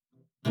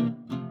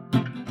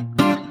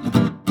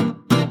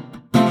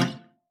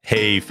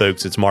Hey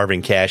folks, it's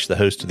Marvin Cash, the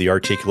host of the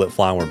Articulate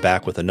Fly, and we're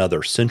back with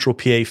another Central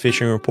PA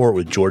fishing report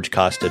with George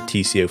Costa of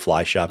TCO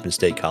Fly Shop in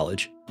State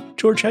College.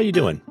 George, how you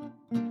doing?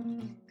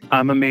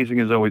 I'm amazing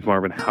as always,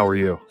 Marvin. How are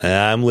you?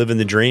 I'm living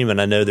the dream,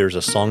 and I know there's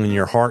a song in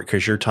your heart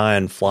because you're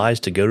tying flies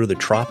to go to the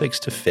tropics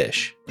to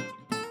fish.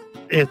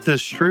 This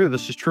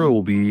is true.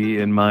 We'll be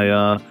in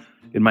my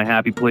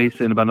happy place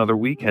in about another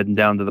week, heading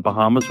down to the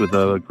Bahamas with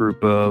a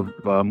group of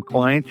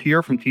clients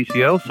here from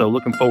TCO. So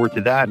looking forward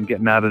to that and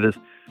getting out of this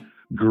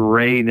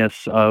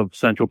grayness of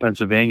central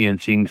Pennsylvania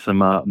and seeing some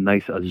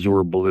nice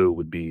azure blue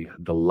would be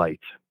a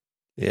delight.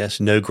 Yes,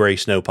 no gray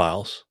snow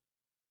piles.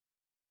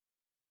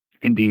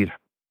 Indeed.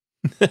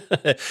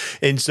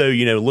 And so,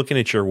 looking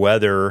at your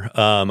weather,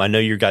 I know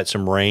you got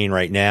some rain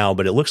right now,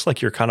 but it looks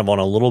like you're kind of on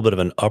a little bit of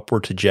an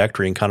upward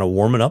trajectory and kind of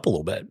warming up a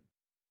little bit.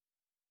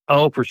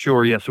 Oh, for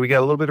sure. Yeah. So we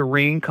got a little bit of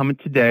rain coming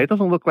today. It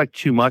doesn't look like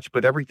too much,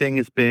 but everything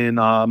has been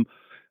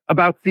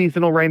about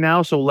seasonal right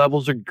now. So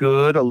levels are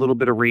good. A little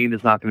bit of rain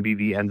is not going to be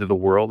the end of the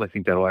world. I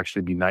think that'll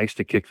actually be nice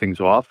to kick things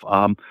off.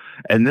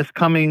 And this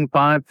coming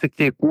 5-6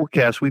 day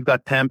forecast, we've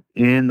got temps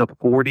in the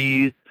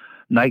 40s.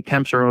 Night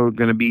temps are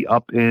going to be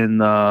up in,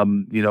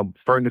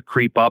 starting to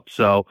creep up.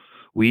 So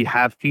we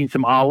have seen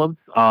some olives.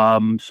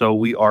 So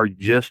we are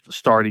just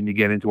starting to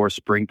get into our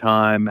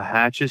springtime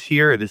hatches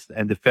here. It is the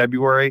end of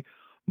February.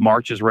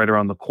 March is right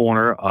around the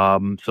corner.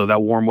 So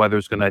that warm weather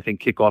is going to, I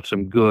think, kick off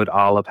some good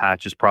olive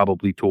hatches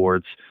probably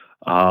towards,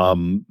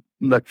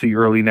 let's see,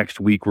 early next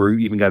week. We're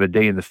even got a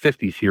day in the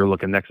 50s here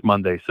looking next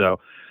Monday. So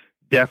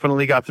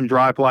definitely got some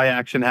dry fly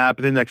action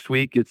happening next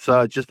week. It's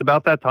just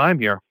about that time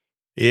here.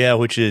 Yeah,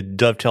 which it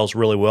dovetails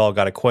really well.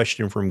 Got a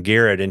question from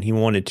Garrett, and he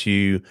wanted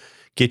to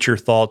get your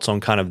thoughts on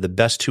kind of the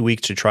best 2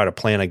 weeks to try to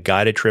plan a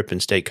guided trip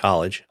in State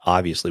College,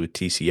 obviously with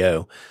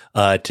TCO,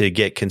 to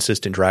get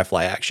consistent dry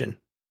fly action.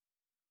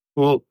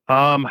 Well,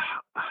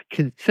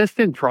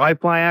 consistent dry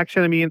fly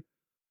action. I mean,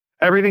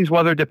 everything's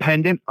weather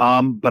dependent.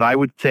 But I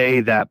would say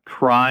that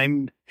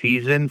prime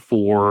season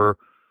for,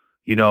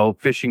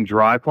 fishing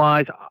dry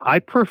flies, I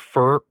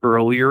prefer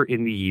earlier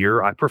in the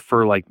year. I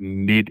prefer like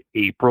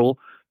mid-April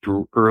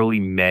through early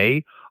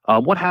May.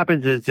 What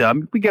happens is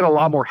we get a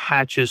lot more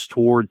hatches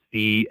towards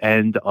the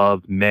end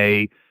of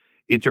May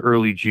into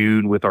early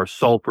June with our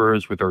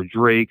sulfurs, with our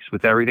drakes,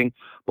 with everything.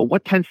 But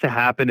what tends to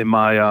happen in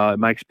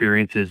my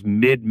experience is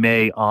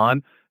mid-May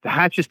on, the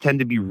hatches tend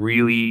to be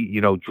really,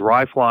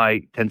 dry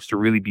fly tends to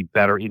really be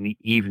better in the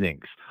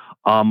evenings.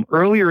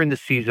 Earlier in the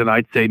season,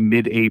 I'd say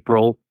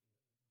mid-April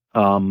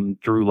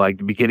through like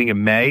the beginning of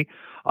May,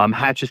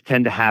 hatches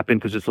tend to happen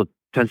because it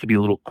tends to be a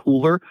little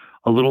cooler,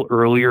 a little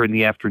earlier in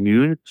the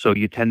afternoon. So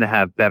you tend to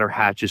have better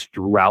hatches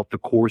throughout the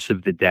course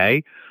of the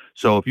day.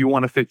 So if you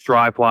want to fish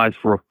dry flies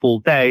for a full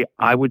day,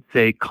 I would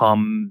say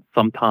come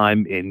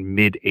sometime in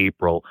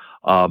mid-April.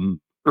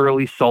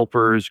 Early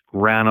sulfurs,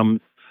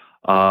 granums,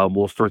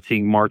 we'll start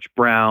seeing March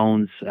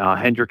browns,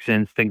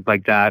 Hendricksons, things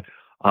like that.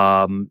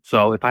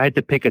 So if I had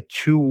to pick a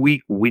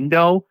 2-week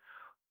window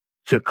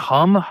to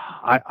come,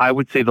 I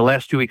would say the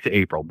last 2 weeks of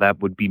April. That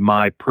would be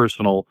my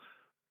personal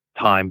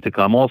time to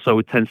come. Also,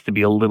 it tends to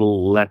be a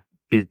little less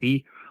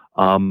busy.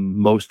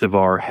 Most of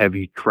our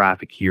heavy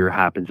traffic here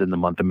happens in the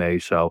month of May.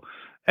 So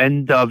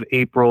end of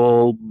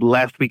April,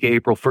 last week of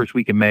April, first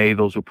week of May,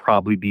 those will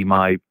probably be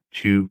my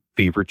two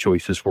favorite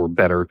choices for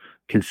better,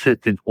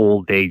 consistent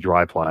all-day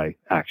dry fly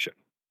action.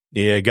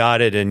 Yeah,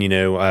 got it. And,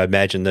 I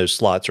imagine those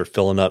slots are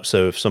filling up.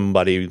 So if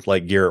somebody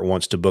like Garrett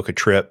wants to book a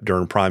trip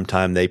during prime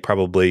time, they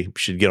probably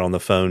should get on the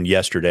phone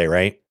yesterday,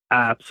 right?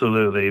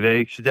 Absolutely.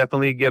 They should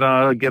definitely get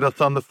us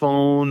on the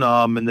phone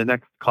in the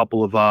next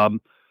couple of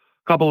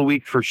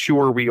weeks for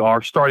sure. We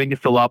are starting to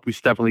fill up.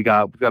 We've got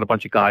a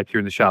bunch of guides here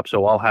in the shop,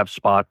 so I'll have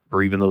spots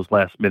for even those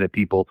last minute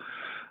people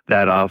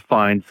that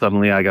find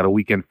suddenly I got a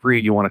weekend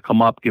free. You want to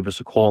come up, give us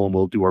a call, and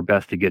we'll do our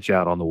best to get you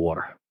out on the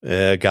water.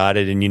 Got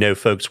it. And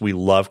folks, we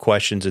love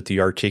questions at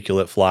the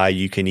Articulate Fly.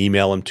 You can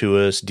email them to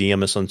us,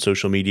 DM us on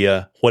social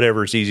media,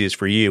 whatever is easiest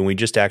for you. And we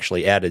just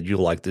actually added,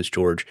 you'll like this,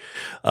 George.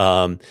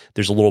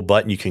 There's a little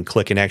button you can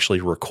click and actually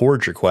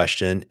record your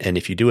question. And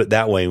if you do it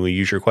that way and we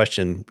use your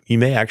question, you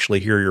may actually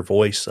hear your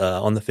voice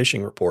on the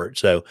fishing report.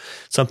 So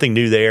something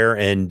new there.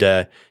 And,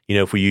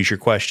 if we use your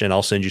question,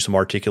 I'll send you some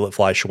Articulate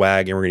Fly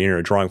swag and we're going to enter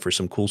a drawing for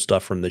some cool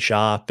stuff from the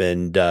shop.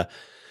 And,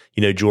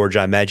 George,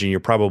 I imagine you're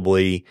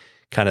probably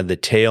kind of the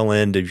tail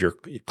end of your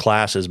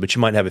classes, but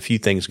you might have a few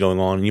things going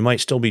on and you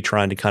might still be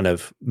trying to kind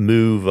of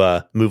move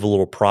a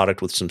little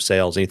product with some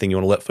sales. Anything you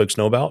want to let folks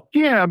know about?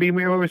 Yeah. I mean,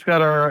 we always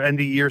got our end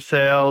of year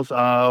sales.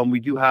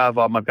 We do have,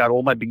 I've got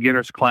all my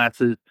beginners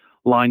classes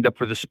lined up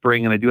for the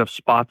spring and I do have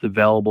spots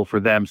available for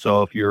them.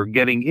 So if you're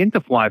getting into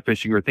fly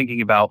fishing or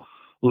thinking about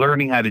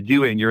learning how to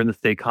do it and you're in the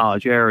State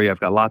College area, I've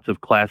got lots of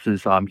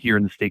classes here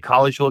in the State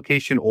College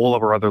location. All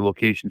of our other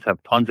locations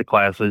have tons of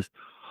classes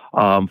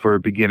for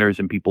beginners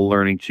and people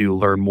learning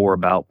more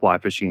about fly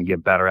fishing and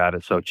get better at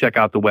it. So check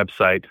out the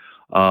website,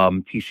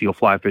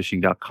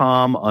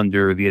 tcoflyfishing.com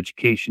under the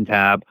education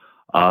tab,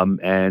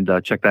 and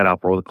check that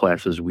out for all the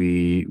classes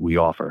we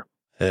offer.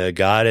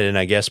 Got it. And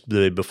I guess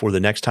before the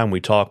next time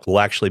we talk, will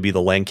actually be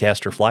the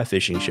Lancaster Fly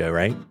Fishing Show,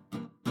 right?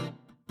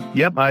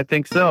 Yep, I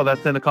think so.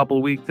 That's in a couple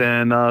of weeks,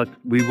 and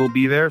we will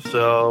be there.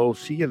 So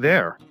see you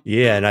there.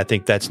 Yeah, and I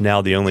think that's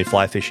now the only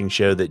fly fishing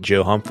show that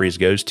Joe Humphreys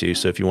goes to.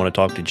 So if you want to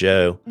talk to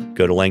Joe,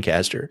 go to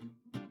Lancaster.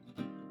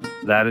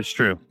 That is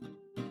true.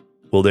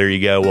 Well, there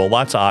you go. Well,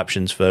 lots of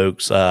options,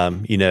 folks.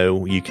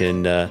 You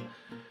can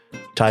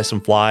tie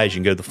some flies. You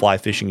can go to the fly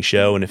fishing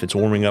show, and if it's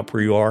warming up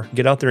where you are,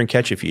 get out there and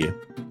catch a few.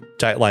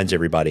 Tight lines,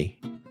 everybody.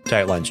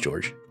 Tight lines,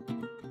 George.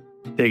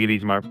 Take it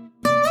easy, Mark.